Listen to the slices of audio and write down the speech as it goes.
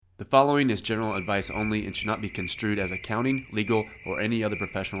The following is general advice only and should not be construed as accounting, legal, or any other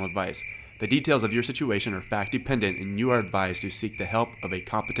professional advice. The details of your situation are fact dependent, and you are advised to seek the help of a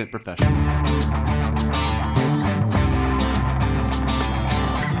competent professional.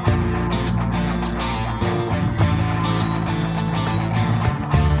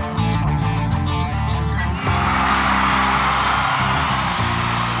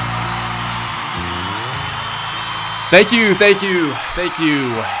 Thank you.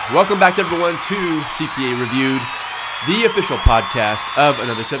 Welcome back, everyone, to CPA Reviewed, the official podcast of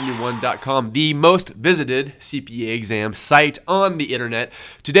Another71.com, the most visited CPA exam site on the internet.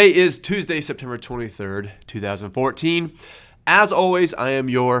 Today is Tuesday, September 23rd, 2014. As always, I am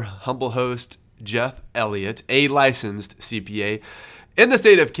your humble host, Jeff Elliott, a licensed CPA in the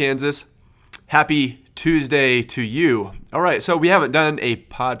state of Kansas. Happy Tuesday to you. All right, so we haven't done a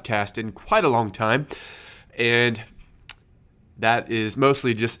podcast in quite a long time, and that is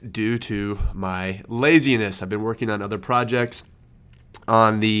mostly just due to my laziness. I've been working on other projects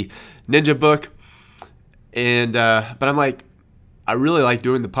on the Ninja book, and but I'm like, I really like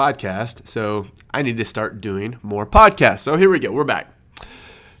doing the podcast, so I need to start doing more podcasts. So here we go. We're back.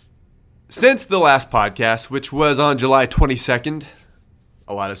 Since the last podcast, which was on July 22nd,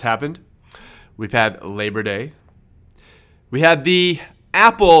 a lot has happened. We've had Labor Day. We had the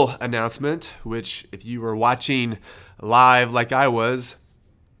Apple announcement, which if you were watching live like I was,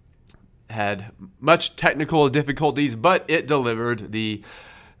 had much technical difficulties, but it delivered the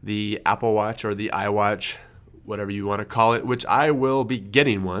Apple Watch or the iWatch, whatever you want to call it, which I will be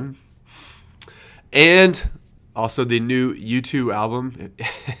getting one. And also the new U2 album.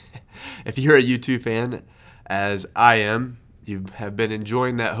 If you're a U2 fan, as I am, you have been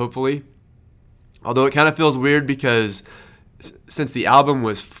enjoying that, hopefully. Although it kind of feels weird because since the album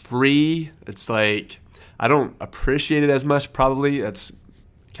was free, it's like I don't appreciate it as much, probably. That's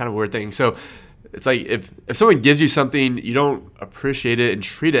kind of a weird thing. So it's like if someone gives you something, you don't appreciate it and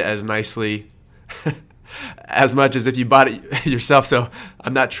treat it as nicely as much as if you bought it yourself. So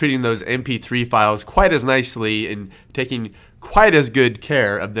I'm not treating those MP3 files quite as nicely and taking quite as good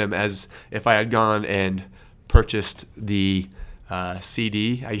care of them as if I had gone and purchased the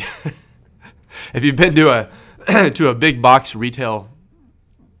CD. If you've been to a big box retail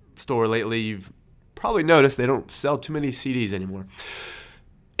store lately, you've probably noticed they don't sell too many CDs anymore.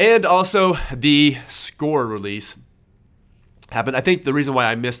 And also the score release happened. I think the reason why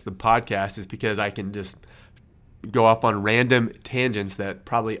I missed the podcast is because I can just go off on random tangents that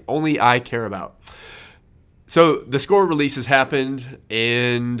probably only I care about. So the score releases happened,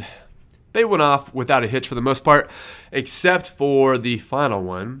 and they went off without a hitch for the most part, except for the final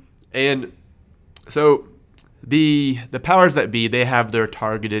one. And so the powers that be, they have their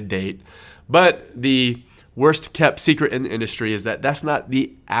targeted date. But the worst kept secret in the industry is that that's not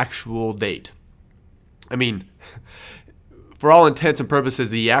the actual date. I mean, for all intents and purposes,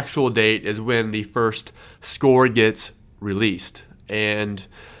 the actual date is when the first score gets released. And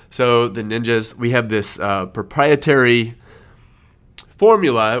so the Ninjas, we have this proprietary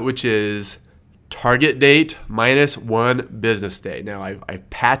formula, which is target date minus 1 business day. Now, I've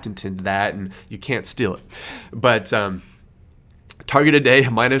patented that, and you can't steal it. But targeted day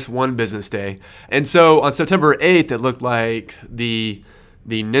minus 1 business day. And so on September 8th, it looked like the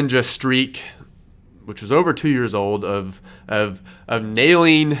Ninja streak, which was over 2 years old, of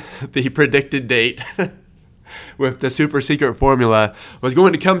nailing the predicted date with the super secret formula was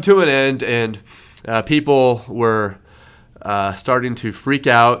going to come to an end, and people were starting to freak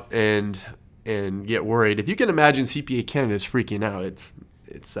out and get worried. If you can imagine CPA candidates freaking out,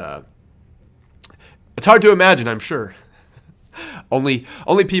 it's hard to imagine, I'm sure. Only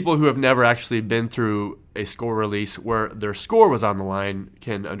people who have never actually been through a score release where their score was on the line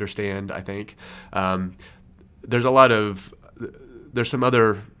can understand, I think. There's some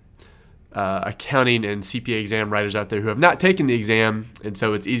other accounting and CPA exam writers out there who have not taken the exam, and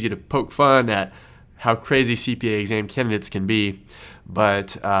so it's easy to poke fun at how crazy CPA exam candidates can be.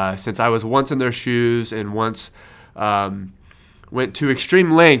 But since I was once in their shoes and once went to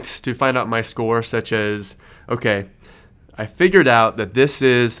extreme lengths to find out my score, such as, okay, I figured out that this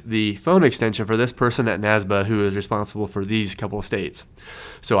is the phone extension for this person at NASBA who is responsible for these couple of states.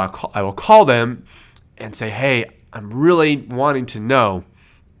 So I will call them and say, hey, I'm really wanting to know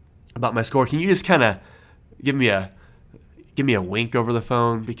about my score. Can you just kind of give me a wink over the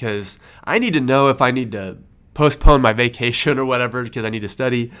phone? Because I need to know if I need to postpone my vacation or whatever because I need to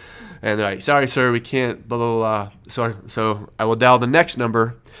study. And they're like, sorry, sir, we can't, blah, blah, blah. So I will dial the next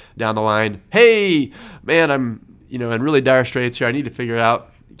number down the line. Hey, man, I'm in really dire straits here. I need to figure it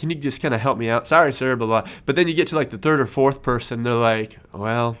out. Can you just kind of help me out? Sorry, sir, blah, blah. But then you get to like the third or fourth person. They're like,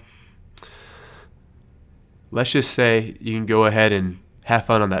 well, let's just say you can go ahead and have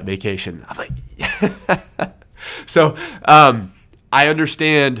fun on that vacation. I'm like, so I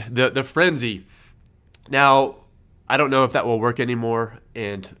understand the frenzy. Now, I don't know if that will work anymore,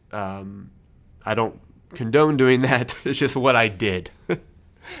 and I don't condone doing that. It's just what I did.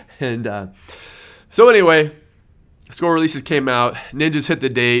 And so anyway, score releases came out. Ninjas hit the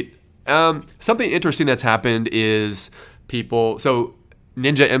date. Something interesting that's happened is so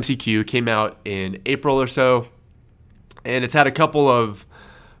Ninja MCQ came out in April or so, and it's had a couple of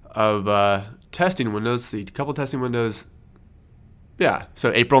testing windows. See, a couple testing windows. Yeah,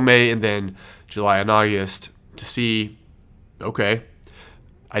 so April, May, and then July and August to see. Okay,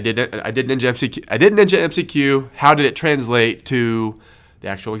 I did Ninja MCQ. I did Ninja MCQ. How did it translate to the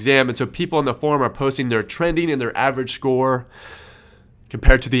actual exam? And so people in the forum are posting their trending and their average score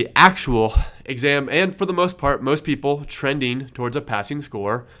compared to the actual exam. And for the most part, most people trending towards a passing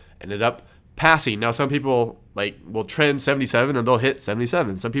score ended up passing. Now, some people will trend 77 and they'll hit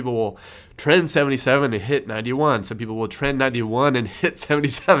 77. Some people will trend 77 and hit 91. Some people will trend 91 and hit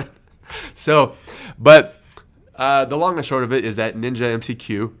 77. So, but the long and short of it is that Ninja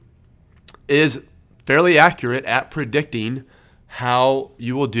MCQ is fairly accurate at predicting how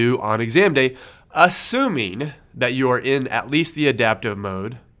you will do on exam day, assuming that you are in at least the adaptive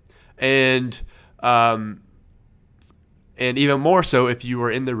mode, and even more so if you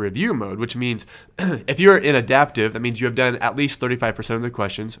are in the review mode, which means if you're in adaptive, that means you have done at least 35% of the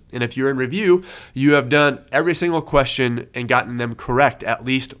questions, and if you're in review, you have done every single question and gotten them correct at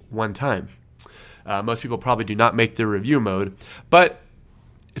least one time. Most people probably do not make the review mode, but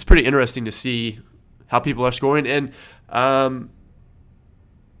it's pretty interesting to see how people are scoring, and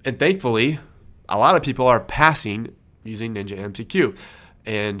thankfully, a lot of people are passing using Ninja MCQ,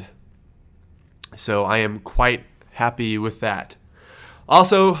 and so I am quite happy with that.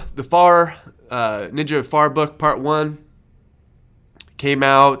 Also, the Ninja FAR book Part 1 came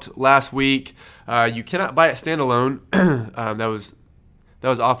out last week. You cannot buy it standalone. That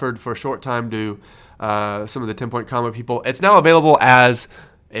was offered for a short time to some of the 10-point combo people. It's now available as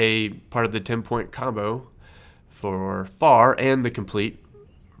a part of the 10-point combo for FAR and the complete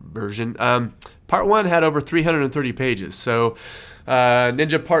version. Part 1 had over 330 pages. So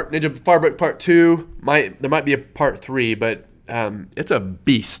Ninja FAR book Part 2, there might be a Part 3, but it's a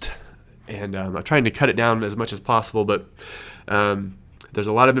beast. And I'm trying to cut it down as much as possible, but there's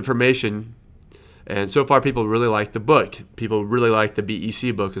a lot of information. And so far, people really like the book. People really like the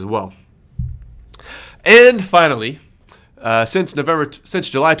BEC book as well. And finally, since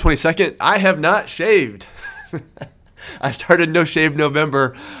July 22nd, I have not shaved. I started No Shave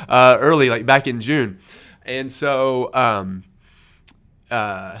November early, back in June. And so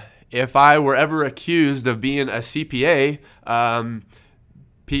if I were ever accused of being a CPA,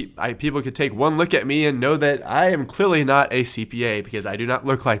 people could take one look at me and know that I am clearly not a CPA, because I do not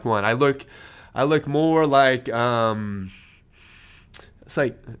look like one. I look more like it's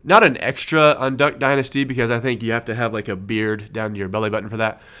like not an extra on Duck Dynasty, because I think you have to have a beard down to your belly button for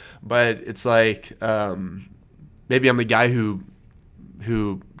that. But it's like maybe I'm the guy who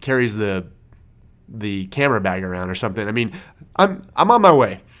carries the camera bag around or something. I mean, I'm on my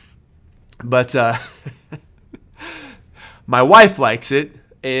way, but my wife likes it,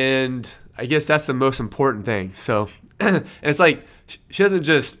 and I guess that's the most important thing. So, and it's like she doesn't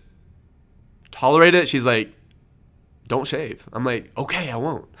just tolerate it. She's like, don't shave. I'm like, okay, I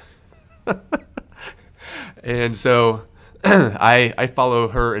won't. And so I follow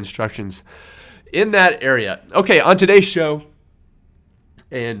her instructions in that area. Okay, on today's show,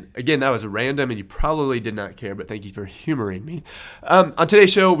 and again, that was random and you probably did not care, but thank you for humoring me. On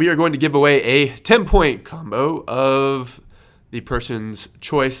today's show, we are going to give away a 10-point combo of the person's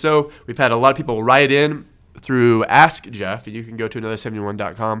choice. So we've had a lot of people write in through Ask Jeff, and you can go to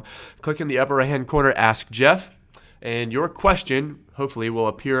another71.com, click in the upper right-hand corner, Ask Jeff, and your question hopefully will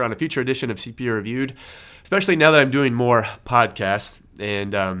appear on a future edition of CPA Reviewed, especially now that I'm doing more podcasts.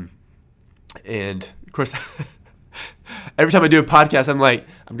 And of course, every time I do a podcast, I'm like,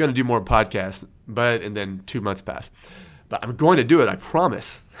 I'm going to do more podcasts, and then 2 months pass. But I'm going to do it, I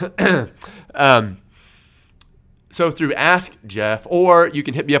promise. So through Ask Jeff, or you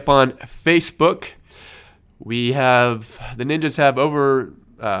can hit me up on Facebook. The Ninjas have over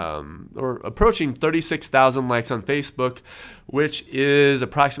or approaching 36,000 likes on Facebook, which is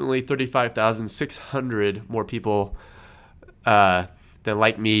approximately 35,600 more people than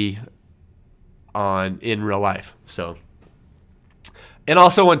like me in real life. So, and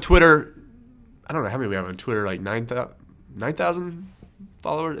also on Twitter, I don't know how many we have on Twitter, like 9,000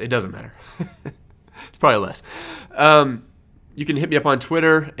 followers. It doesn't matter. It's probably less. You can hit me up on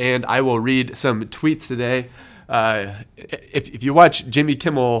Twitter, and I will read some tweets today. If you watch Jimmy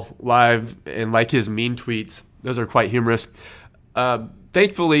Kimmel live and like his mean tweets, those are quite humorous.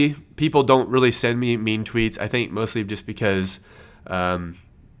 Thankfully, people don't really send me mean tweets. I think mostly just because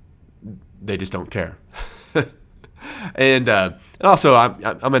they just don't care. And also,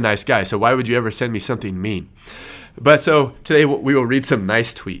 I'm a nice guy, so why would you ever send me something mean? But so today we will read some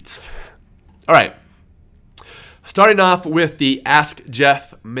nice tweets. All right. Starting off with the Ask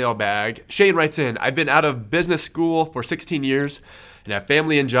Jeff mailbag, Shane writes in, I've been out of business school for 16 years and have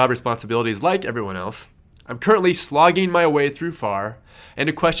family and job responsibilities like everyone else. I'm currently slogging my way through FAR, and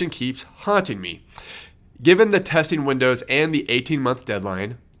a question keeps haunting me. Given the testing windows and the 18-month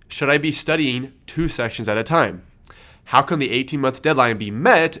deadline, should I be studying 2 sections at a time? How can the 18-month deadline be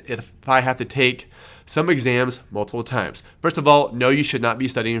met if I have to take some exams multiple times? First of all, no, you should not be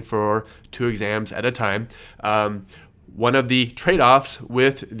studying for 2 exams at a time. One of the trade-offs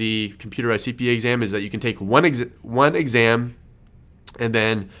with the computerized CPA exam is that you can take one exam and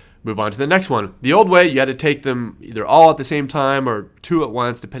then move on to the next one. The old way, you had to take them either all at the same time or 2 at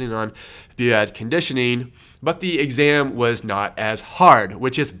once, depending on if you had conditioning. But the exam was not as hard,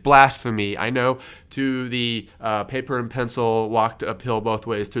 which is blasphemy. I know, to the paper and pencil, walked uphill both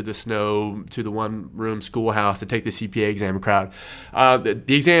ways through the snow to the one-room schoolhouse to take the CPA exam crowd.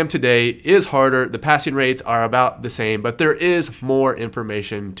 The exam today is harder. The passing rates are about the same, but there is more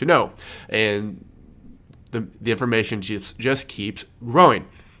information to know. And the information just keeps growing.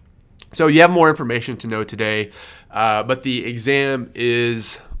 So you have more information to know today, but the exam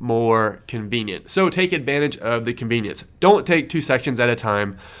is more convenient. So take advantage of the convenience. Don't take 2 sections at a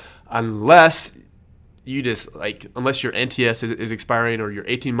time unless your NTS is expiring or your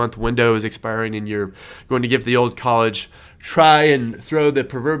 18-month window is expiring and you're going to give the old college try and throw the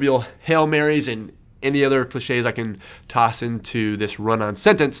proverbial Hail Marys and any other cliches I can toss into this run-on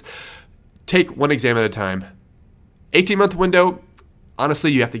sentence. Take 1 exam at a time. 18-month window,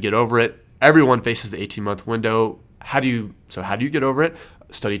 honestly, you have to get over it. Everyone faces the 18-month window. How do you get over it?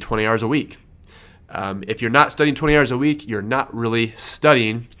 Study 20 hours a week. If you're not studying 20 hours a week, you're not really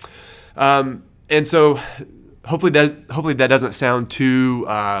studying. And so hopefully that doesn't sound too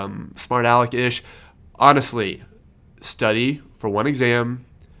smart aleck-ish. Honestly, study for 1 exam,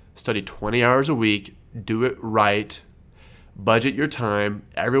 study 20 hours a week, do it right, budget your time.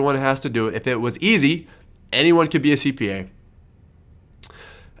 Everyone has to do it. If it was easy, anyone could be a CPA.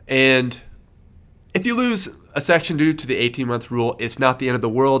 And if you lose a section due to the 18-month rule, it's not the end of the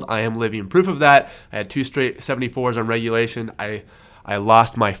world. I am living proof of that. I had 2 straight 74s on regulation. I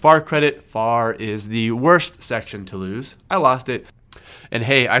lost my FAR credit. FAR is the worst section to lose. I lost it. And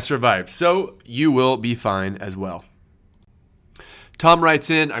hey, I survived. So you will be fine as well. Tom writes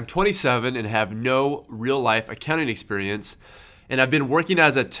in, I'm 27 and have no real-life accounting experience, and I've been working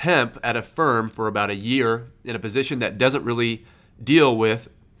as a temp at a firm for about a year in a position that doesn't really deal with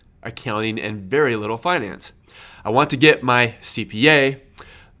accounting and very little finance. I want to get my CPA,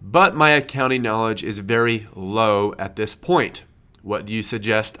 but my accounting knowledge is very low at this point. What do you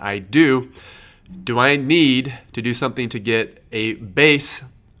suggest I do? Do I need to do something to get a base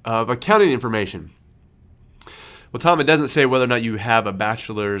of accounting information? Well, Tom, it doesn't say whether or not you have a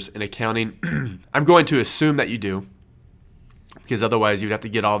bachelor's in accounting. I'm going to assume that you do, because otherwise you'd have to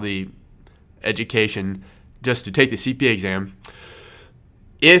get all the education just to take the CPA exam.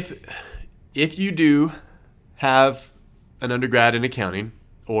 If you do have an undergrad in accounting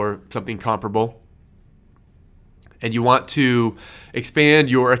or something comparable, and you want to expand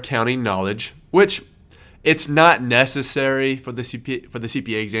your accounting knowledge, which it's not necessary for the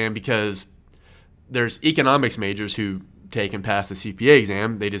CPA exam because there's economics majors who take and pass the CPA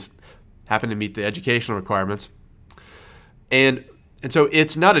exam. They just happen to meet the educational requirements. And so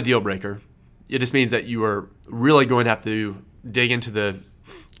it's not a deal breaker. It just means that you are really going to have to dig into the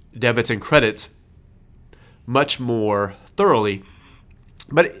debits and credits much more thoroughly.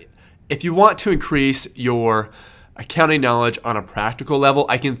 But if you want to increase your accounting knowledge on a practical level,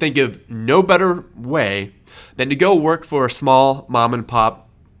 I can think of no better way than to go work for a small mom and pop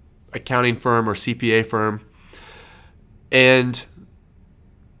accounting firm or CPA firm. And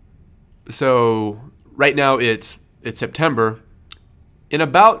so right now it's September. In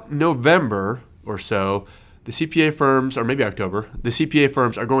about November or so, the CPA firms, or maybe October, the CPA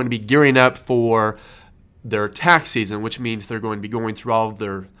firms are going to be gearing up for their tax season, which means they're going to be going through all of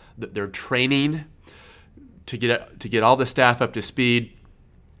their training to get all the staff up to speed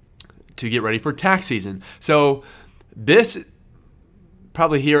to get ready for tax season. So this,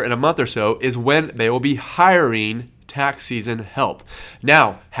 probably here in a month or so, is when they will be hiring tax season help.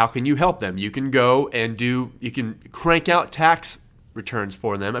 Now, how can you help them? You can go and you can crank out tax returns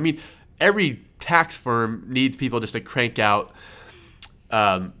for them. I mean, every tax firm needs people just to crank out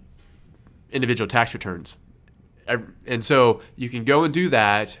individual tax returns. And so you can go and do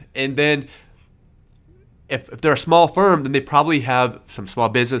that. And then if they're a small firm, then they probably have some small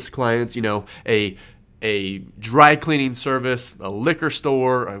business clients, a dry cleaning service, a liquor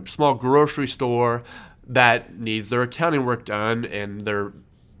store, a small grocery store that needs their accounting work done, and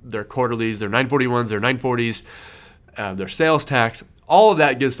their quarterlies, their 941s, their 940s, their sales tax, all of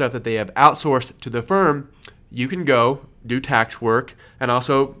that good stuff that they have outsourced to the firm. You can go do tax work and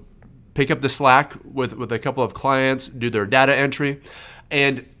also pick up the slack with a couple of clients, do their data entry.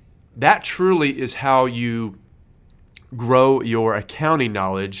 And that truly is how you grow your accounting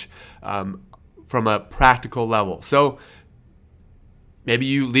knowledge from a practical level. So maybe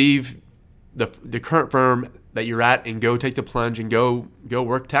you leave the current firm that you're at and go take the plunge and go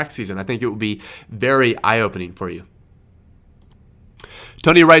work tax season. I think it would be very eye-opening for you.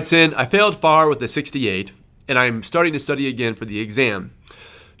 Tony writes in, I failed FAR with a 68, and I'm starting to study again for the exam.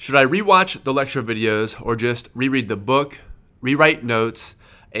 Should I rewatch the lecture videos or just reread the book, rewrite notes,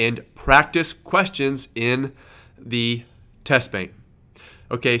 and practice questions in the test bank?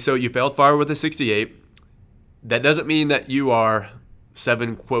 Okay, so you failed FAR with a 68. That doesn't mean that you are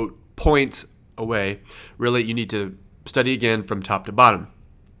 7, quote, points away. Really, you need to study again from top to bottom.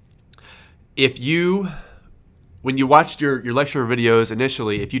 When you watched your lecture videos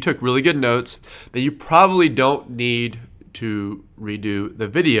initially, if you took really good notes, then you probably don't need to redo the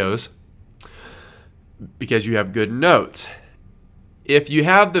videos because you have good notes. If you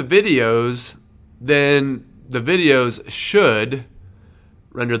have the videos, then the videos should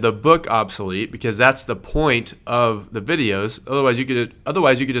render the book obsolete because that's the point of the videos. Otherwise, you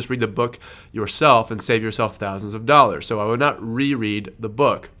could just read the book yourself and save yourself thousands of dollars. So I would not reread the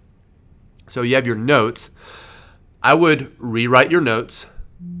book. So you have your notes. I would rewrite your notes.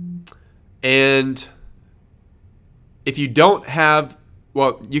 And if you don't have,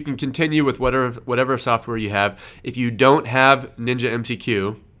 well, you can continue with whatever software you have. If you don't have Ninja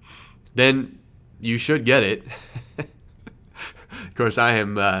MCQ, then you should get it. Of course,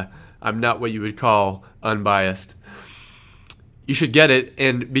 I'm not what you would call unbiased. You should get it,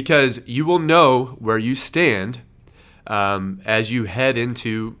 and because you will know where you stand as you head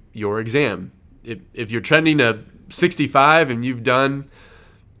into your exam. If you're trending a 65 and you've done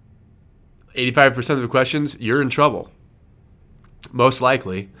 85% of the questions, you're in trouble, most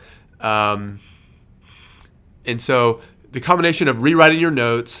likely. And so the combination of rewriting your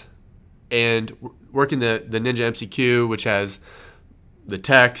notes and working the Ninja MCQ, which has the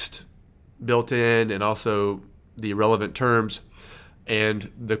text built in and also the relevant terms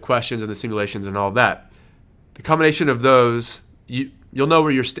and the questions and the simulations and all of that. The combination of those, you'll know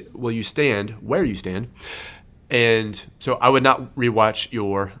where you stand. And so I would not rewatch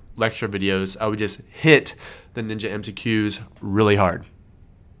your lecture videos. I would just hit the Ninja MCQs really hard.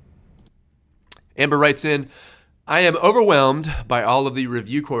 Amber writes in, I am overwhelmed by all of the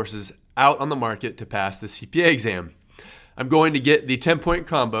review courses out on the market to pass the CPA exam. I'm going to get the 10-point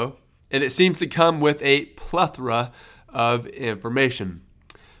combo, and it seems to come with a plethora of information.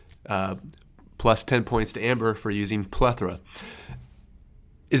 Plus 10 points to Amber for using plethora.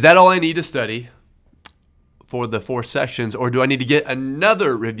 Is that all I need to study for the 4 sections, or do I need to get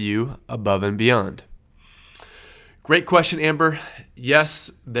another review above and beyond? Great question, Amber. Yes,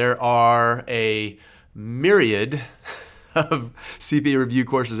 there are a myriad of CPA review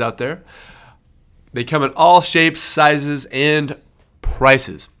courses out there. They come in all shapes, sizes, and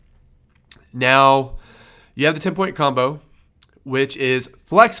prices. Now, you have the 10-point combo, which is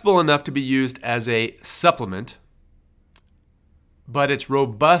flexible enough to be used as a supplement, but it's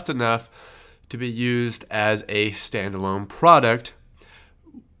robust enough to be used as a standalone product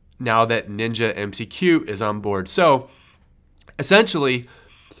now that Ninja MCQ is on board. So, essentially,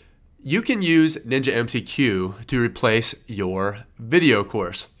 you can use Ninja MCQ to replace your video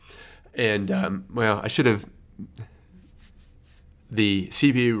course. And, I should have, the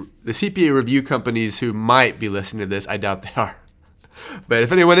CPA review companies who might be listening to this, I doubt they are. But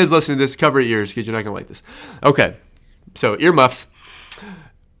if anyone is listening to this, cover your ears because you're not going to like this. Okay, so earmuffs.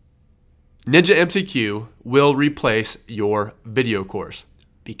 Ninja MCQ will replace your video course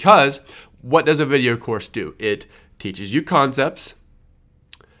because what does a video course do? It teaches you concepts,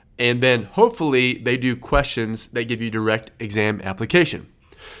 and then hopefully they do questions that give you direct exam application.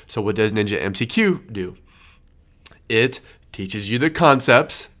 So what does Ninja MCQ do? It teaches you the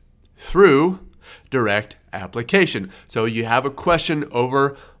concepts through direct application. So you have a question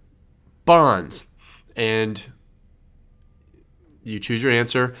over bonds, and you choose your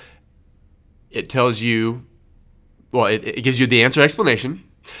answer. It tells you, it gives you the answer explanation,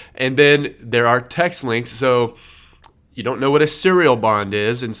 And then there are text links. So you don't know what a serial bond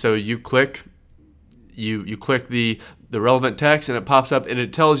is, and so you click the relevant text, and it pops up and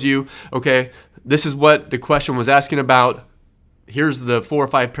it tells you, okay, this is what the question was asking about. Here's the 4 or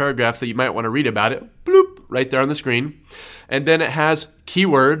 5 paragraphs that you might want to read about it. Bloop, right there on the screen. And then it has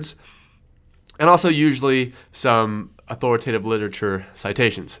keywords and also usually some authoritative literature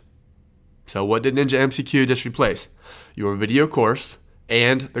citations. So what did Ninja MCQ just replace? Your video course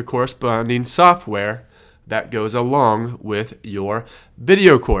and the corresponding software that goes along with your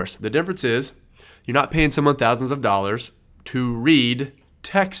video course. The difference is you're not paying someone thousands of dollars to read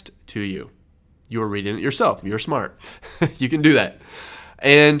text to you. You're reading it yourself. You're smart. You can do that.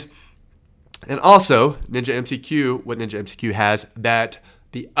 And also, Ninja MCQ, what Ninja MCQ has that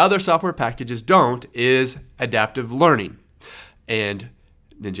the other software packages don't is adaptive learning. And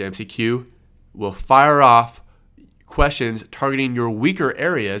Ninja MCQ will fire off questions targeting your weaker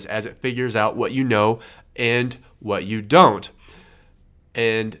areas as it figures out what you know and what you don't.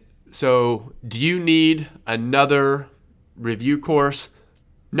 And so, do you need another review course?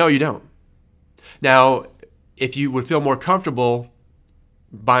 No, you don't. Now, if you would feel more comfortable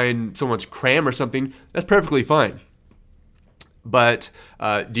buying someone's cram or something, that's perfectly fine. But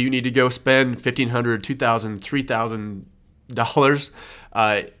do you need to go spend $1,500, $2,000,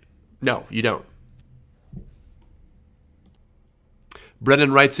 $3,000? No, you don't.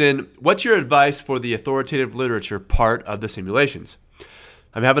 Brendan writes in, what's your advice for the authoritative literature part of the simulations?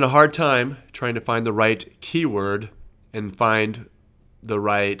 I'm having a hard time trying to find the right keyword and find the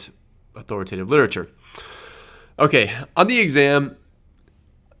right authoritative literature. Okay, on the exam,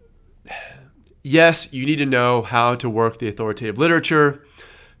 yes, you need to know how to work the authoritative literature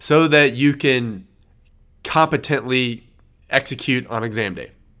so that you can competently execute on exam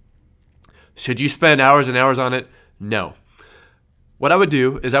day. Should you spend hours and hours on it? No. What I would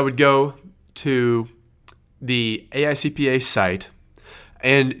do is I would go to the AICPA site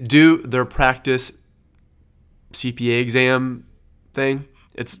and do their practice CPA exam thing.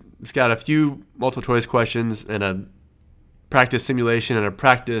 It's got a few multiple choice questions and a practice simulation and a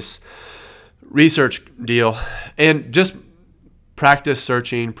practice research deal, and just practice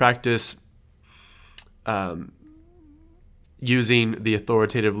searching, practice using the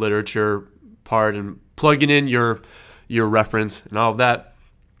authoritative literature part and plugging in your reference and all of that.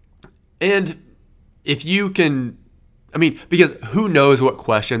 And if you can, because who knows what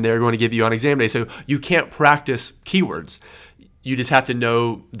question they're going to give you on exam day, so you can't practice keywords. You just have to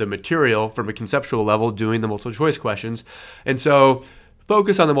know the material from a conceptual level doing the multiple choice questions. And so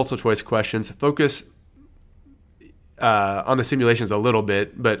focus on the multiple choice questions, focus on the simulations a little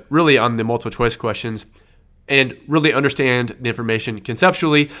bit, but really on the multiple choice questions, and really understand the information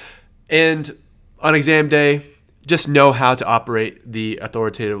conceptually. And on exam day, just know how to operate the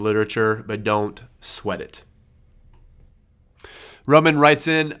authoritative literature, but don't sweat it. Roman writes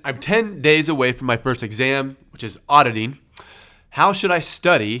in, I'm 10 days away from my first exam, which is auditing. How should I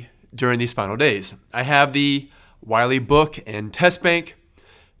study during these final days? I have the Wiley book and test bank,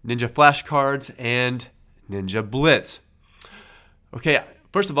 Ninja flashcards, and Ninja Blitz. Okay,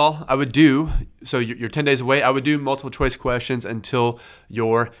 first of all, so you're 10 days away, I would do multiple choice questions until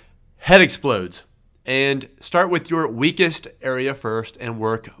your head explodes. And start with your weakest area first and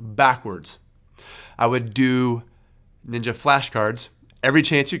work backwards. I would do Ninja flashcards every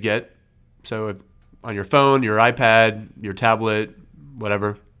chance you get. So if on your phone, your iPad, your tablet,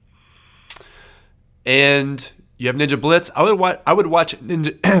 whatever. And you have Ninja Blitz. I would watch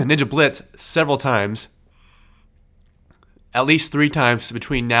Ninja Blitz several times, at least 3 times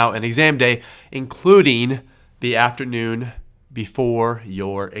between now and exam day, including the afternoon before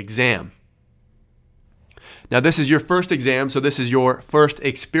your exam. Now, this is your first exam, so this is your first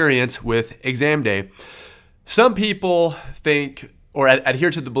experience with exam day. Some people think or adhere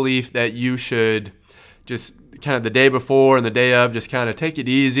to the belief that you should just kind of the day before and the day of just kind of take it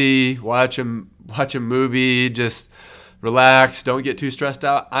easy, watch a movie, just relax, don't get too stressed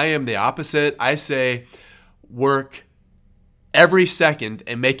out. I am the opposite. I say work every second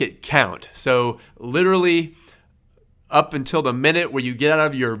and make it count. So literally up until the minute where you get out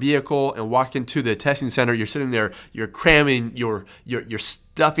of your vehicle and walk into the testing center, you're sitting there, you're cramming, you're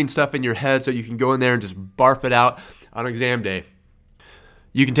stuffing stuff in your head so you can go in there and just barf it out on exam day.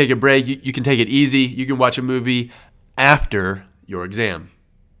 You can take a break, you can take it easy, you can watch a movie after your exam.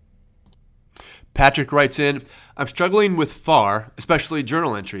 Patrick writes in, I'm struggling with FAR, especially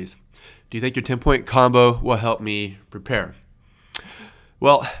journal entries. Do you think your 10-point combo will help me prepare?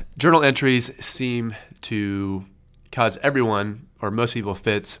 Well, journal entries seem to cause everyone or most people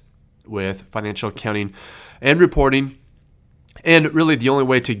fits with financial accounting and reporting. And really the only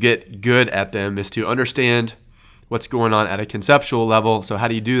way to get good at them is to understand what's going on at a conceptual level. So how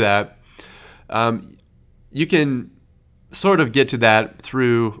do you do that? You can sort of get to that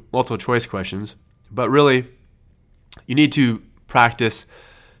through multiple choice questions, but really you need to practice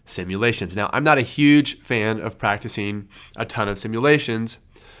simulations. Now, I'm not a huge fan of practicing a ton of simulations.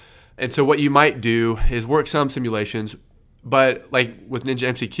 And so what you might do is work some simulations, but like with Ninja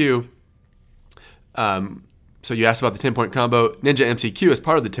MCQ, so you asked about the 10-point combo. Ninja MCQ is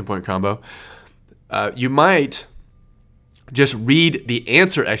part of the 10-point combo. You might just read the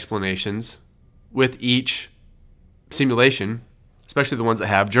answer explanations with each simulation, especially the ones that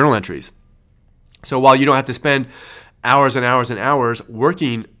have journal entries. So while you don't have to spend hours and hours and hours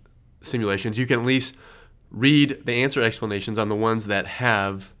working simulations, you can at least read the answer explanations on the ones that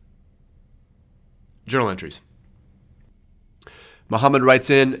have journal entries. Muhammad writes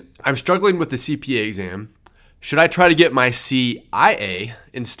in, I'm struggling with the CPA exam. Should I try to get my CIA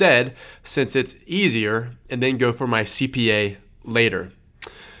instead since it's easier and then go for my CPA later?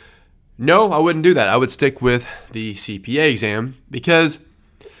 No, I wouldn't do that. I would stick with the CPA exam because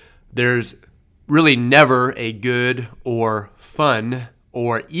there's really never a good or fun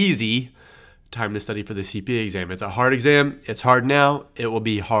or easy time to study for the CPA exam. It's a hard exam. It's hard now. It will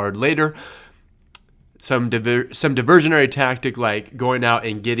be hard later. Some diversionary tactic like going out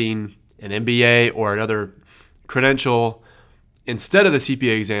and getting an MBA or another credential instead of the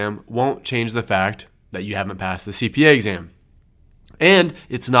CPA exam won't change the fact that you haven't passed the CPA exam. And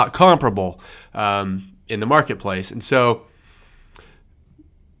it's not comparable in the marketplace. And so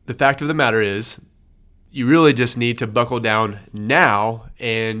the fact of the matter is you really just need to buckle down now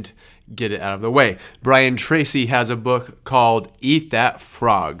and get it out of the way. Brian Tracy has a book called Eat That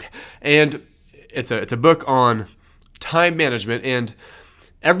Frog. And it's a book on time management. And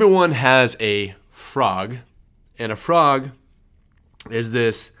everyone has a frog. And a frog is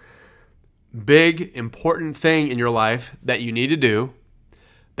this big, important thing in your life that you need to do,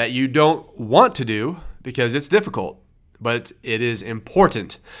 that you don't want to do because it's difficult, but it is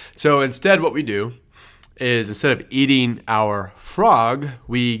important. So instead what we do is instead of eating our frog,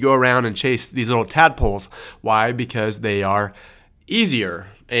 we go around and chase these little tadpoles. Why? Because they are easier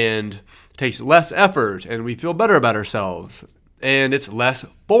and takes less effort and we feel better about ourselves and it's less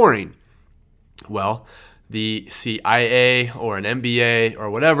boring. Well, the CIA or an MBA or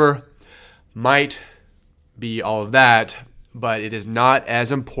whatever might be all of that, but it is not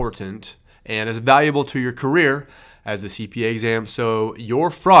as important and as valuable to your career as the CPA exam. So your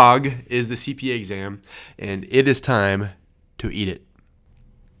frog is the CPA exam, and it is time to eat it.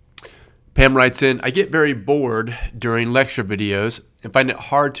 Pam writes in, I get very bored during lecture videos and find it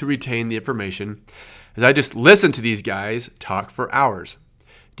hard to retain the information as I just listen to these guys talk for hours.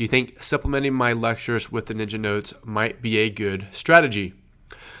 Do you think supplementing my lectures with the Ninja Notes might be a good strategy?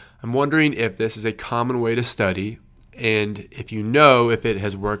 I'm wondering if this is a common way to study and if you know if it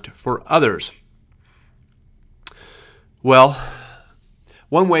has worked for others. Well,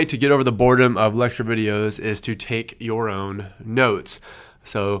 one way to get over the boredom of lecture videos is to take your own notes.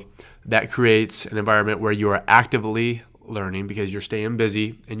 So that creates an environment where you are actively learning because you're staying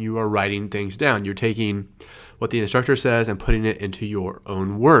busy and you are writing things down. You're taking what the instructor says and putting it into your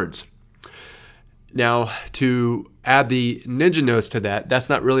own words. Now, to add the Ninja Notes to that, that's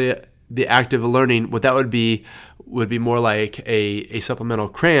not really the active learning. What that would be more like a supplemental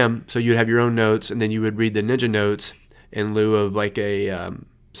cram. So you'd have your own notes and then you would read the Ninja Notes in lieu of like a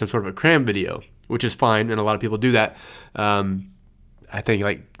some sort of a cram video, which is fine, and a lot of people do that. I think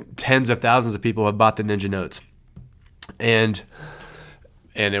like tens of thousands of people have bought the Ninja Notes, and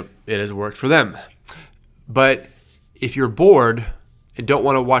it has worked for them. But if you're bored and don't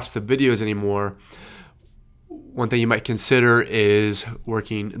want to watch the videos anymore, one thing you might consider is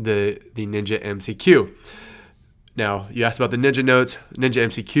working the Ninja MCQ. Now, you asked about the Ninja Notes. Ninja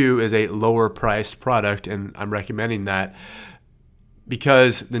MCQ is a lower priced product, and I'm recommending that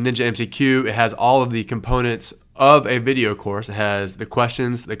because the Ninja MCQ, it has all of the components of a video course. It has the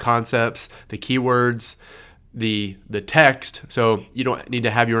questions, the concepts, the keywords, the text. So you don't need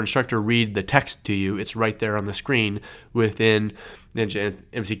to have your instructor read the text to you. It's right there on the screen within Ninja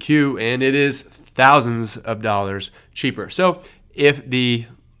MCQ, and it is thousands of dollars cheaper. So if the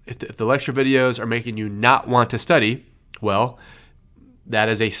lecture videos are making you not want to study, well, that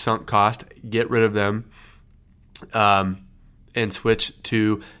is a sunk cost. Get rid of them and switch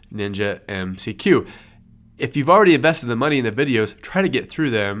to Ninja MCQ. If you've already invested the money in the videos, try to get through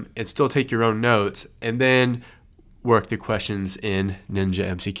them and still take your own notes and then work the questions in Ninja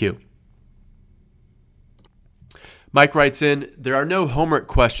MCQ. Mike writes in, there are no homework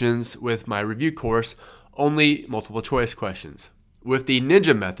questions with my review course, only multiple choice questions. With the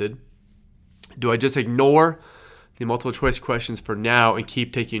Ninja method, do I just ignore the multiple choice questions for now and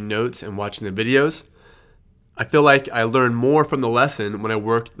keep taking notes and watching the videos? I feel like I learn more from the lesson when I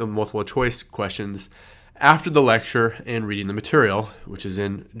work the multiple choice questions after the lecture and reading the material, which is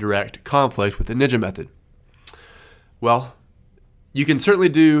in direct conflict with the Ninja method. Well, you can certainly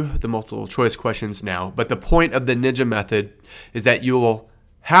do the multiple choice questions now, but the point of the Ninja method is that you will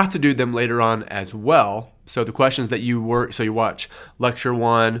have to do them later on as well. So the questions that you watch lecture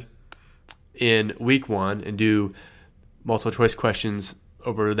 1 in week 1 and do multiple choice questions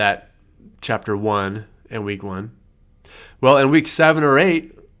over that chapter 1 and week 1. Well, in week 7 or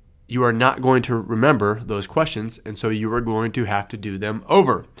 8, you are not going to remember those questions, and so you are going to have to do them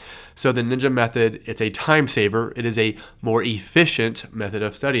over. So the Ninja method, it's a time saver. It is a more efficient method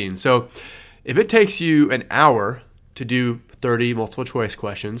of studying. So if it takes you an hour to do 30 multiple choice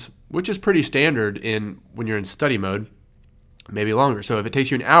questions, which is pretty standard when you're in study mode, maybe longer. So if it takes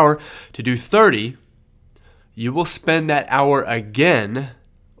you an hour to do 30, you will spend that hour again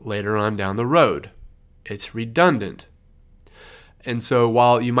later on down the road. It's redundant. And so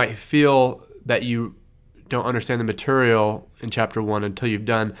while you might feel that you don't understand the material in chapter 1 until you've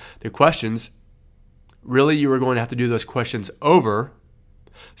done the questions, really you are going to have to do those questions over.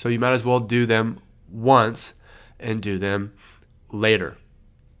 So you might as well do them once and do them later.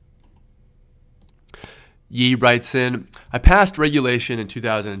 Yi writes in, I passed regulation in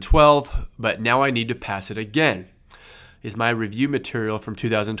 2012, but now I need to pass it again. Is my review material from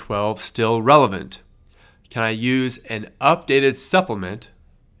 2012 still relevant? Can I use an updated supplement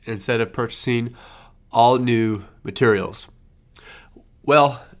instead of purchasing all new materials?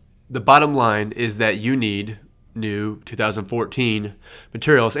 Well, the bottom line is that you need new 2014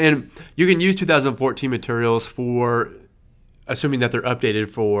 materials. And you can use 2014 materials for, assuming that they're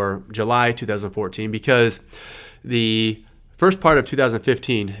updated for July 2014, because the first part of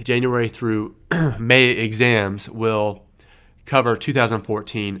 2015, January through May exams will cover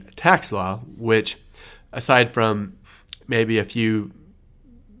 2014 tax law, which aside from maybe a few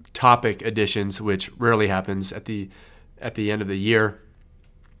topic additions, which rarely happens at the end of the year,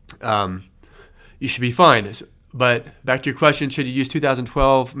 you should be fine. But back to your question, should you use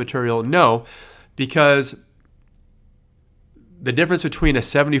 2012 material? No, because the difference between a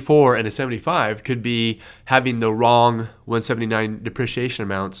 74 and a 75 could be having the wrong 179 depreciation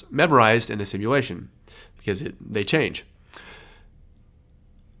amounts memorized in a simulation, because they change.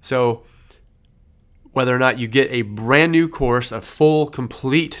 So whether or not you get a brand new course, a full,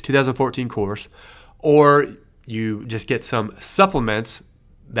 complete 2014 course, or you just get some supplements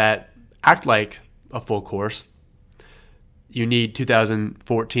that act like a full course, you need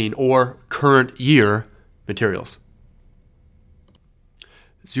 2014 or current year materials.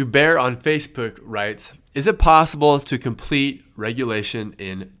 Zubair on Facebook writes, is it possible to complete regulation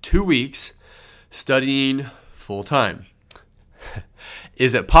in 2 weeks studying full-time?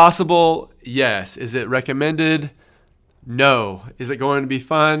 Is it possible? Yes. Is it recommended? No. Is it going to be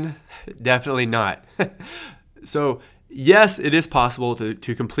fun? Definitely not. So, yes, it is possible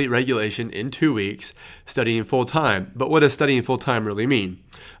to complete regulation in 2 weeks studying full-time. But what does studying full-time really mean?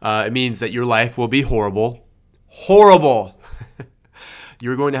 It means that your life will be horrible. Horrible!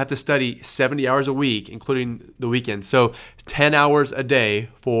 You're going to have to study 70 hours a week, including the weekends. So 10 hours a day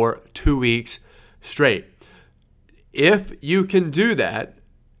for 2 weeks straight. If you can do that,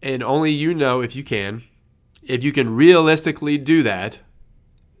 and only you know if you can realistically do that,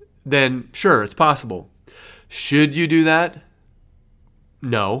 then sure, it's possible. Should you do that?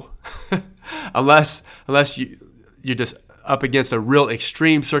 No. unless you're just up against a real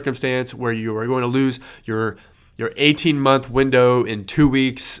extreme circumstance where you are going to lose your 18-month window in 2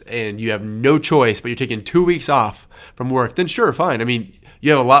 weeks and you have no choice, but you're taking 2 weeks off from work, then sure, fine. I mean,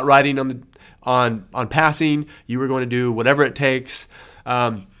 you have a lot riding on passing. You were going to do whatever it takes.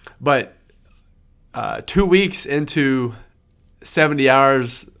 But 2 weeks into 70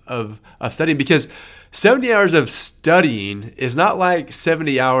 hours of studying, because 70 hours of studying is not like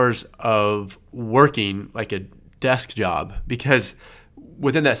 70 hours of working like a desk job, because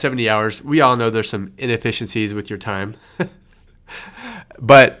within that 70 hours, we all know there's some inefficiencies with your time.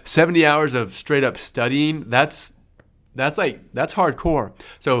 But 70 hours of straight up studying, that's hardcore.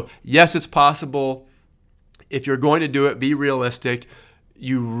 So yes, it's possible. If you're going to do it, be realistic.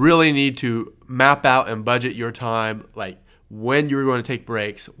 You really need to map out and budget your time, like when you're going to take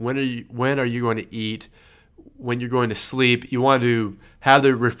breaks, when are you going to eat, when you're going to sleep. You want to have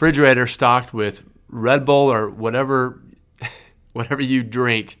the refrigerator stocked with Red Bull or whatever you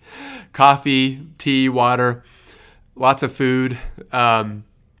drink, coffee, tea, water, lots of food,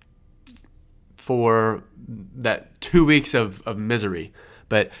 for that 2 weeks of misery.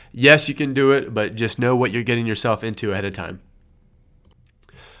 But yes, you can do it, but just know what you're getting yourself into ahead of time.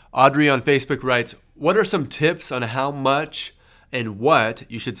 Audrey on Facebook writes, what are some tips on how much and what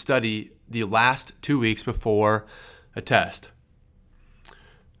you should study the last 2 weeks before a test?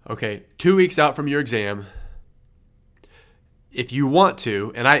 Okay, 2 weeks out from your exam, if you want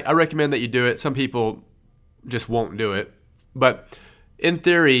to, and I recommend that you do it. Some people just won't do it. But in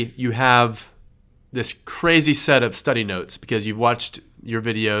theory, you have this crazy set of study notes because you've watched your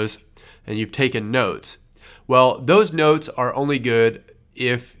videos and you've taken notes. Well, those notes are only good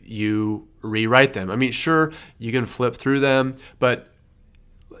if you rewrite them. I mean, sure, you can flip through them, but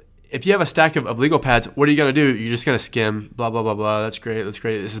if you have a stack of legal pads, what are you going to do? You're just going to skim, blah, blah, blah, blah. That's great.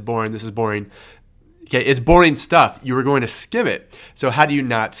 This is boring. This is boring. Okay, it's boring stuff. You were going to skim it. So how do you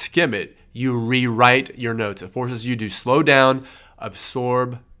not skim it? You rewrite your notes. It forces you to slow down,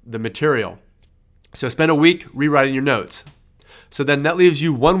 absorb the material. So spend a week rewriting your notes. So then that leaves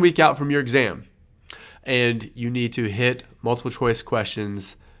you 1 week out from your exam. And you need to hit multiple choice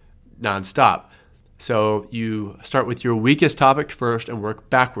questions nonstop. So you start with your weakest topic first and work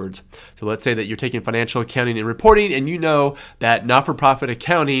backwards. So let's say that you're taking financial accounting and reporting, and you know that not-for-profit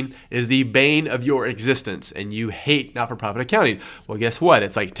accounting is the bane of your existence, and you hate not-for-profit accounting. Well, guess what?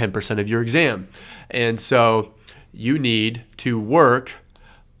 It's like 10% of your exam. And so you need to work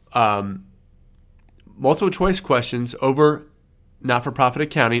multiple choice questions over not-for-profit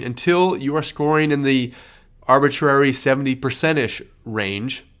accounting until you are scoring in the arbitrary 70%-ish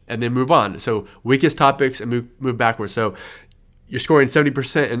range, and then move on. So weakest topics and move backwards. So you're scoring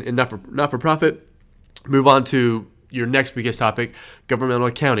 70% in not-for-profit, move on to your next weakest topic, governmental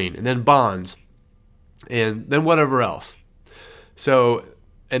accounting, and then bonds, and then whatever else. So,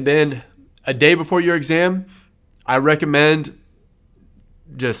 and then a day before your exam, I recommend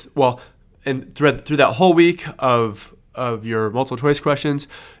and through that whole week of your multiple choice questions,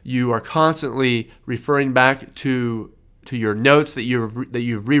 you are constantly referring back to your notes that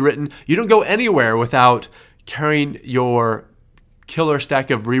you've rewritten. You don't go anywhere without carrying your killer stack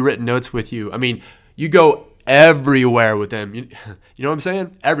of rewritten notes with you. I mean, you go everywhere with them. You know what I'm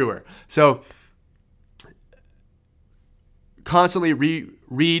saying? Everywhere. So constantly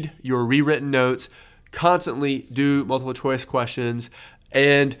read your rewritten notes, constantly do multiple choice questions.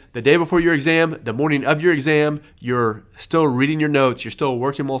 And the day before your exam, the morning of your exam, you're still reading your notes, you're still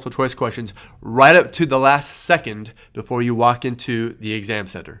working multiple choice questions right up to the last second before you walk into the exam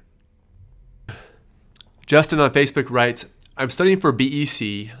center. Justin on Facebook writes, I'm studying for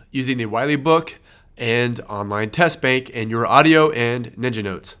BEC using the Wiley book and online test bank and your audio and Ninja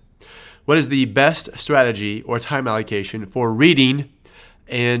notes. What is the best strategy or time allocation for reading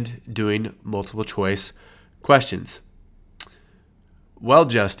and doing multiple choice questions? Well,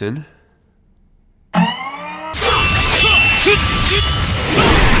 Justin,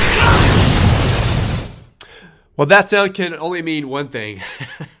 that sound can only mean one thing,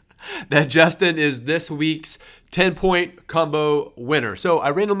 that Justin is this week's 10-point combo winner. So I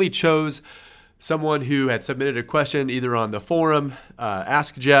randomly chose someone who had submitted a question either on the forum,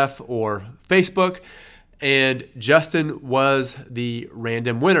 Ask Jeff, or Facebook, and Justin was the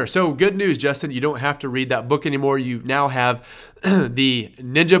random winner. So good news, Justin. You don't have to read that book anymore. You now have the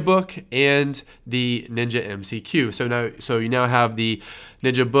Ninja book and the Ninja MCQ. So you now have the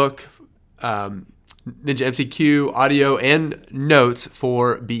Ninja book, Ninja MCQ, audio, and notes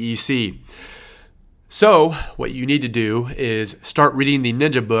for BEC. So what you need to do is start reading the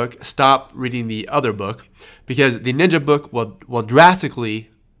Ninja book, stop reading the other book, because the Ninja book will drastically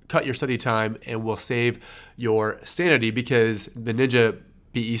cut your study time and will save your sanity, because the Ninja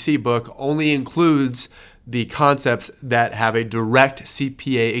BEC book only includes the concepts that have a direct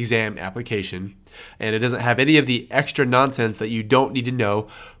CPA exam application, and it doesn't have any of the extra nonsense that you don't need to know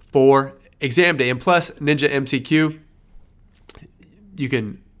for exam day. And plus, Ninja MCQ, you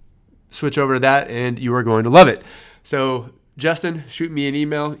can switch over to that and you are going to love it. So Justin, shoot me an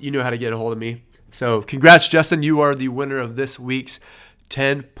email. You know how to get a hold of me. So congrats, Justin. You are the winner of this week's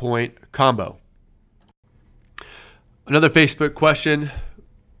 10-point combo. Another Facebook question.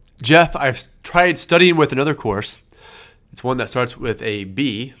 Jeff, I've tried studying with another course. It's one that starts with a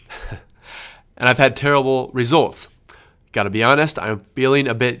B, and I've had terrible results. Got to be honest, I'm feeling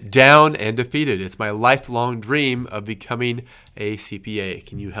a bit down and defeated. It's my lifelong dream of becoming a CPA.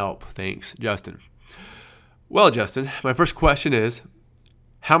 Can you help? Thanks, Justin. Well, Justin, my first question is,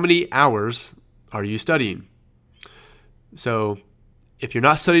 how many hours are you studying? So if you're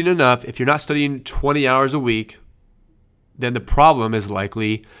not studying enough, if you're not studying 20 hours a week, then the problem is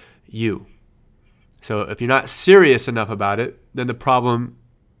likely you. So if you're not serious enough about it, then the problem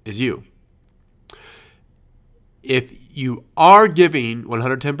is you. If you are giving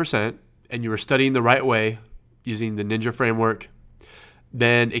 110% and you are studying the right way using the Ninja framework,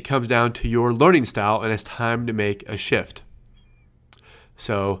 then it comes down to your learning style and it's time to make a shift.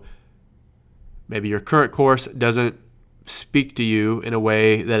 So maybe your current course doesn't speak to you in a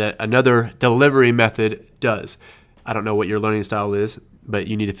way that another delivery method does. I don't know what your learning style is, but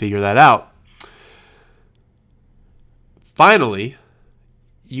you need to figure that out. Finally,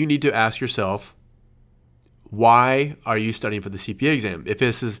 you need to ask yourself, why are you studying for the CPA exam? If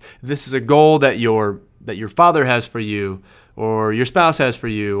this is a goal that your father has for you, or your spouse has for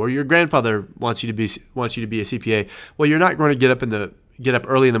you, or your grandfather wants you to be a CPA, well, you're not going to get up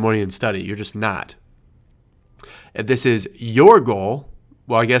early in the morning and study. You're just not. If this is your goal,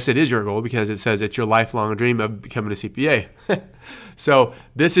 well, I guess it is your goal because it says it's your lifelong dream of becoming a CPA. So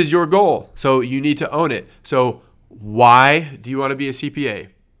this is your goal. So you need to own it. So why do you want to be a CPA?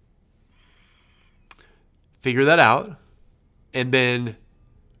 Figure that out, and then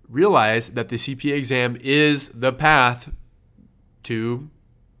realize that the CPA exam is the path to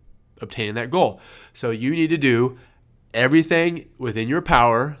obtaining that goal. So you need to do everything within your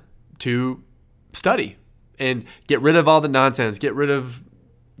power to study and get rid of all the nonsense. Get rid of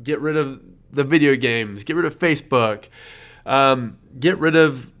the video games. Get rid of Facebook. Get rid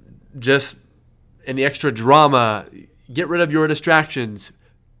of just any extra drama. Get rid of your distractions.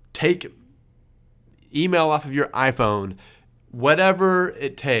 Take email off of your iPhone. Whatever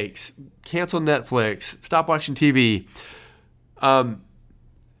it takes. Cancel Netflix. Stop watching TV.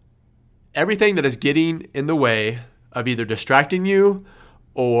 Everything that is getting in the way of either distracting you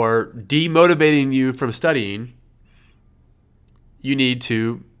or demotivating you from studying, you need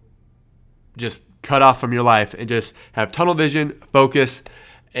to just cut off from your life and just have tunnel vision, focus,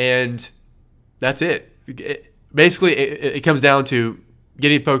 and that's it. Basically, it comes down to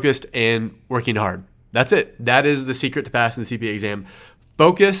getting focused and working hard. That's it. That is the secret to passing the CPA exam.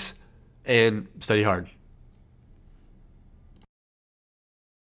 Focus and study hard.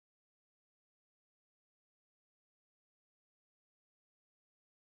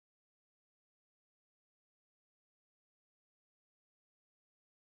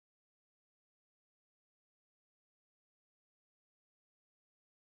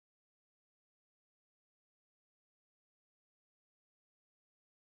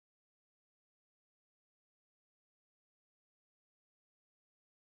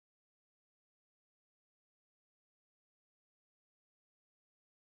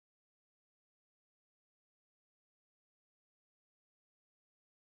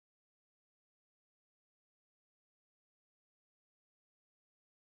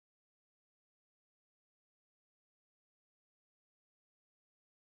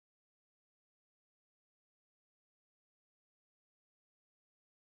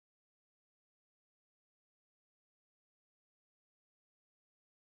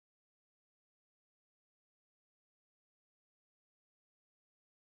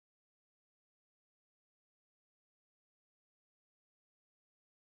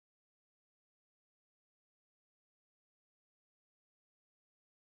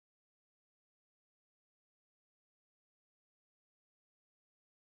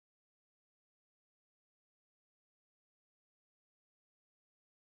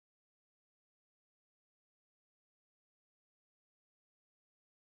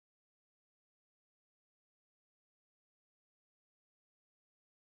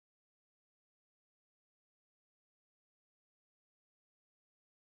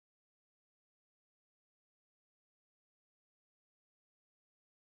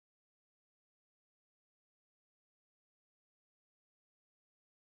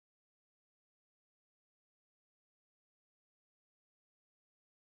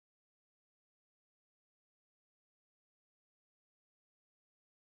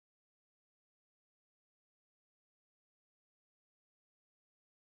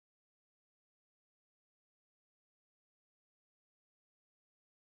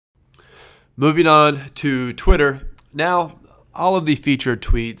 Moving on to Twitter. Now, all of the featured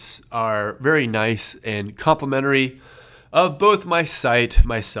tweets are very nice and complimentary of both my site,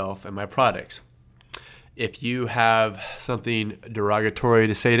 myself, and my products. If you have something derogatory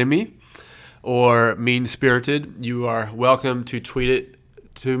to say to me or mean-spirited, you are welcome to tweet it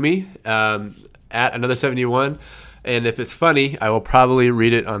to me at another71. And if it's funny, I will probably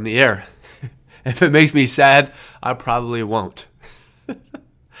read it on the air. If it makes me sad, I probably won't.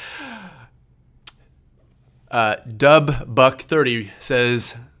 Dubbuck30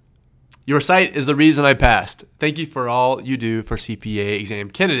 says, "Your site is the reason I passed. Thank you for all you do for CPA exam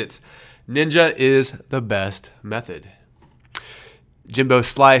candidates. Ninja is the best method." Jimbo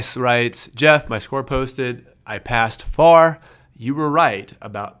Slice writes, "Jeff, my score posted I passed far. You were right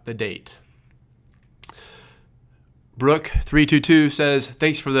about the date. Brooke322 says,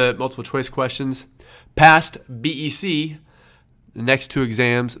 thanks for the multiple choice questions. Passed BEC. The next 2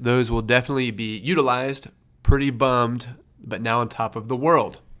 exams, those will definitely be utilized. Pretty bummed, but now on top of the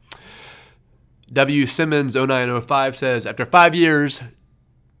world. W. Simmons 0905 says, after 5 years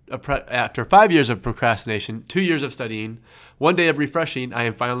of procrastination, 2 years of studying, 1 day of refreshing, I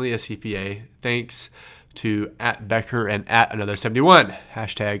am finally a CPA. Thanks to @Becker and @Another71.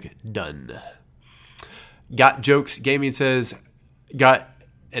 Hashtag done. Got Jokes Gaming says, got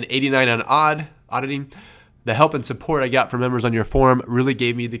an 89 on auditing. The help and support I got from members on your forum really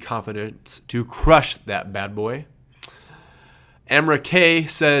gave me the confidence to crush that bad boy. Amra K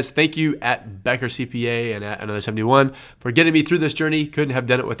says, thank you @Becker CPA and @Another71 for getting me through this journey. Couldn't have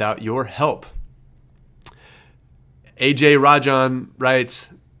done it without your help. AJ Rajan writes,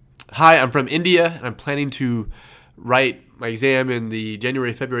 hi, I'm from India and I'm planning to write my exam in the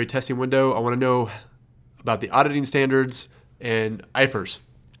January-February testing window. I want to know about the auditing standards and IFRS.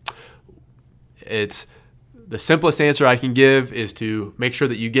 It's the simplest answer I can give is to make sure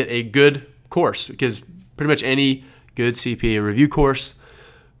that you get a good course, because pretty much any good CPA review course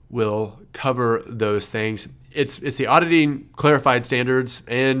will cover those things. It's the auditing clarified standards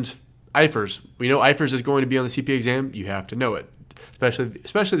and IFRS. We know IFRS is going to be on the CPA exam. You have to know it,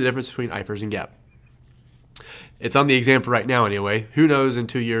 especially the difference between IFRS and GAAP. It's on the exam for right now anyway. Who knows in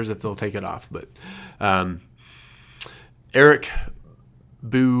 2 years if they'll take it off. But Eric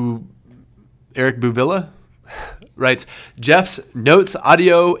Buvilla writes, Jeff's notes,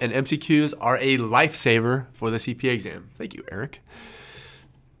 audio, and MCQs are a lifesaver for the CPA exam. Thank you, Eric.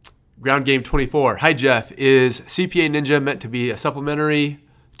 Ground Game 24. Hi, Jeff. Is CPA Ninja meant to be a supplementary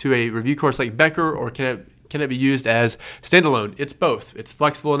to a review course like Becker, or can it be used as standalone? It's both. It's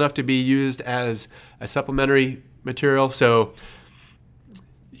flexible enough to be used as a supplementary material. So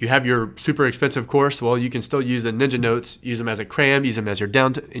you have your super expensive course. Well, you can still use the Ninja Notes, use them as a cram, use them as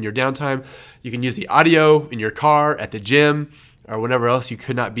in your downtime. You can use the audio in your car, at the gym, or whenever else you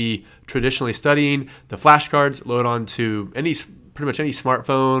could not be traditionally studying. The flashcards load onto pretty much any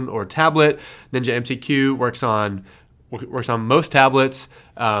smartphone or tablet. Ninja MCQ works on most tablets,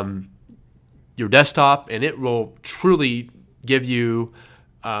 your desktop, and it will truly give you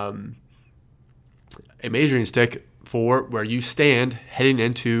a measuring stick for where you stand heading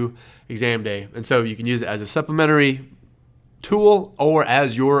into exam day. And so you can use it as a supplementary tool or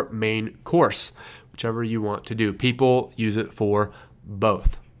as your main course, whichever you want to do. People use it for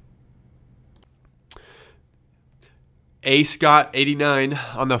both. A. Scott 89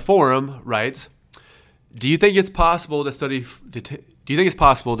 on the forum writes, do you think it's possible to study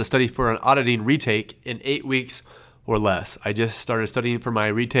for an auditing retake in 8 weeks or less? I just started studying for my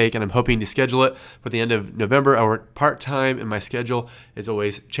retake and I'm hoping to schedule it for the end of November. I work part-time and my schedule is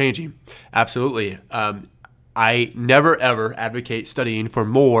always changing. Absolutely. I never ever advocate studying for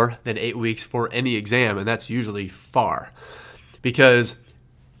more than 8 weeks for any exam, and that's usually far. Because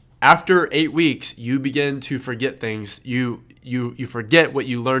after 8 weeks, you begin to forget things. You forget what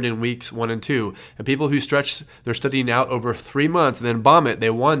you learned in weeks 1 and 2. And people who stretch their studying out over 3 months and then bomb it, they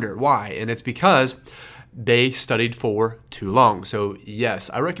wonder why. And it's because they studied for too long. So yes,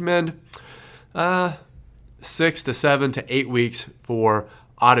 I recommend 6 to 7 to 8 weeks for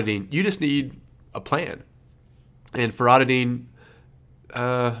auditing. You just need a plan. And for auditing,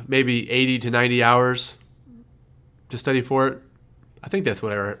 maybe 80 to 90 hours to study for it. I think that's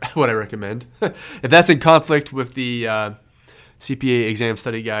what I recommend. If that's in conflict with the CPA exam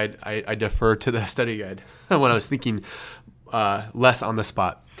study guide, I defer to the study guide when I was thinking less on the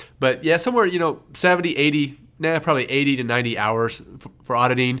spot. But yeah, somewhere, 70, 80, probably 80 to 90 hours for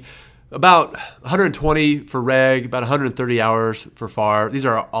auditing, about 120 for reg, about 130 hours for FAR. These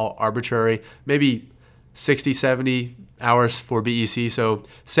are all arbitrary, maybe 60, 70 hours for BEC. So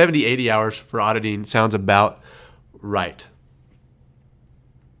 70, 80 hours for auditing sounds about right.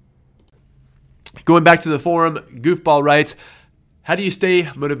 Going back to the forum, Goofball writes, how do you stay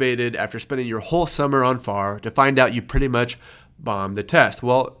motivated after spending your whole summer on FAR to find out you pretty much bombed the test?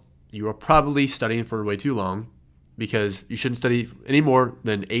 Well, you are probably studying for way too long, because you shouldn't study any more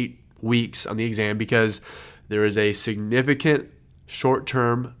than 8 weeks on the exam, because there is a significant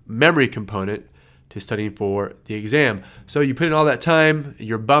short-term memory component to studying for the exam. So you put in all that time,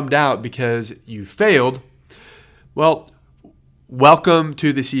 you're bummed out because you failed. Well, welcome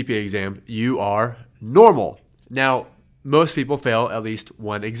to the CPA exam. You are normal. Now, most people fail at least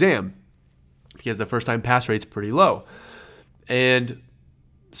one exam because the first time pass rate's pretty low. And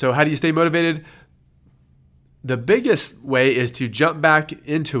so how do you stay motivated? the biggest way is to jump back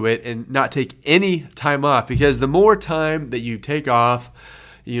into it and not take any time off, because the more time that you take off,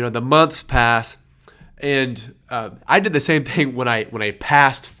 the months pass. And I did the same thing when I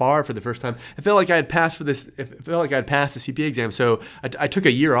passed FAR for the first time. I felt like I had passed the CPA exam, so I took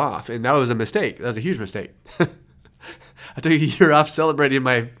a year off, and that was a mistake. That was a huge mistake. I took a year off celebrating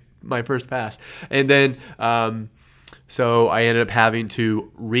my first pass, and then so I ended up having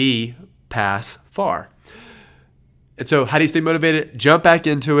to re-pass FAR. And so how do you stay motivated? Jump back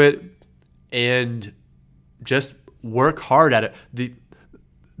into it and just work hard at it.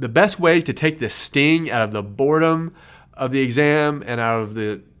 The best way to take the sting out of the boredom of the exam and out of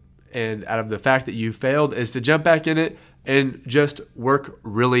the fact that you failed is to jump back in it and just work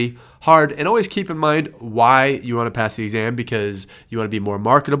really hard. And always keep in mind why you want to pass the exam, because you want to be more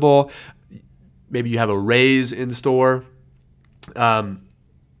marketable. Maybe you have a raise in store.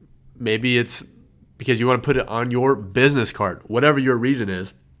 Maybe it's because you want to put it on your business card. Whatever your reason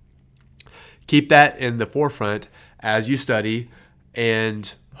is, keep that in the forefront as you study,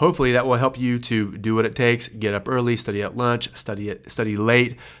 and hopefully that will help you to do what it takes. Get up early, study at lunch, study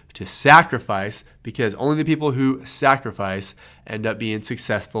late, to sacrifice, because only the people who sacrifice end up being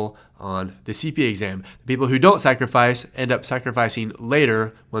successful on the CPA exam. The people who don't sacrifice end up sacrificing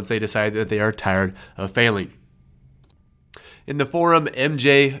later once they decide that they are tired of failing. In the forum,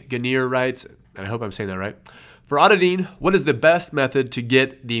 MJ Ganir writes, and I hope I'm saying that right, for auditing, what is the best method to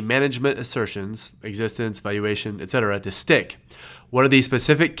get the management assertions, existence, valuation, etc., to stick? What are the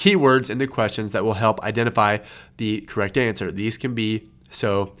specific keywords in the questions that will help identify the correct answer? These can be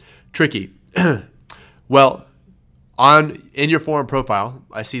so tricky. Well, in your forum profile,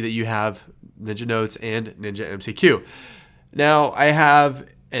 I see that you have Ninja Notes and Ninja MCQ. Now, I have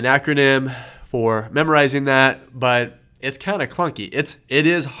an acronym for memorizing that, but it's kind of clunky. It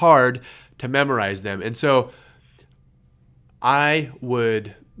is hard to memorize them. And so I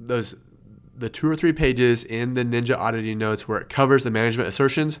would, the 2 or 3 pages in the Ninja auditing notes where it covers the management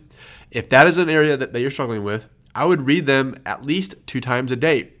assertions, if that is an area that you're struggling with, I would read them at least 2 times a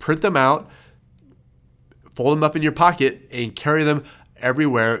day. Print them out, fold them up in your pocket, and carry them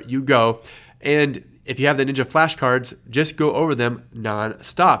everywhere you go. And if you have the Ninja flashcards, just go over them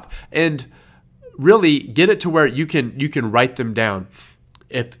nonstop. And really get it to where you can write them down.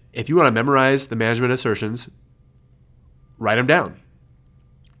 If you want to memorize the management assertions, write them down.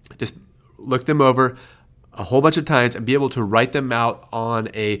 Just look them over a whole bunch of times and be able to write them out on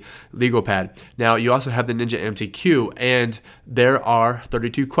a legal pad. Now, you also have the Ninja MCQ, and there are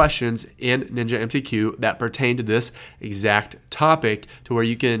 32 questions in Ninja MCQ that pertain to this exact topic, to where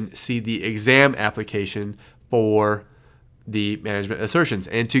you can see the exam application for the management assertions.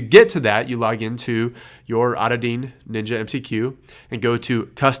 And to get to that, you log into your auditing Ninja MCQ and go to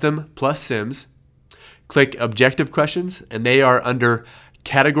Custom plus Sims, click Objective Questions, and they are under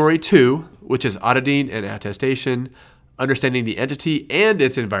Category 2, which is auditing and attestation, understanding the entity and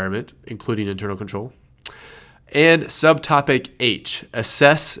its environment, including internal control. And subtopic H,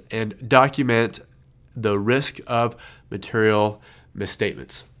 assess and document the risk of material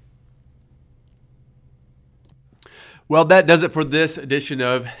misstatements. Well, that does it for this edition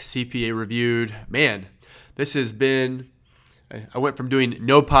of CPA Reviewed. Man, this has been, I went from doing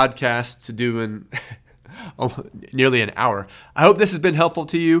no podcasts to doing nearly an hour. I hope this has been helpful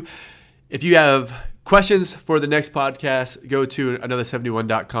to you. If you have questions for the next podcast, go to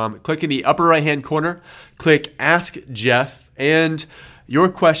another71.com. Click in the upper right-hand corner, click Ask Jeff, and your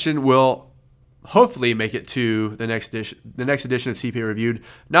question will hopefully make it to the next edition of CPA Reviewed.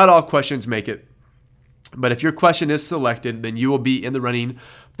 Not all questions make it, but if your question is selected, then you will be in the running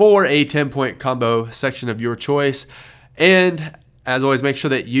for a 10-point combo section of your choice. And as always, make sure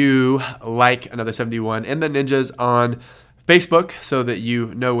that you like Another 71 and the Ninjas on Facebook so that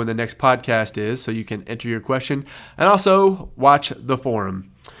you know when the next podcast is, so you can enter your question and also watch the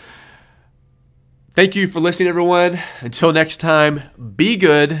forum. Thank you for listening, everyone. Until next time, be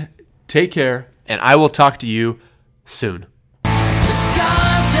good, take care, and I will talk to you soon. The sky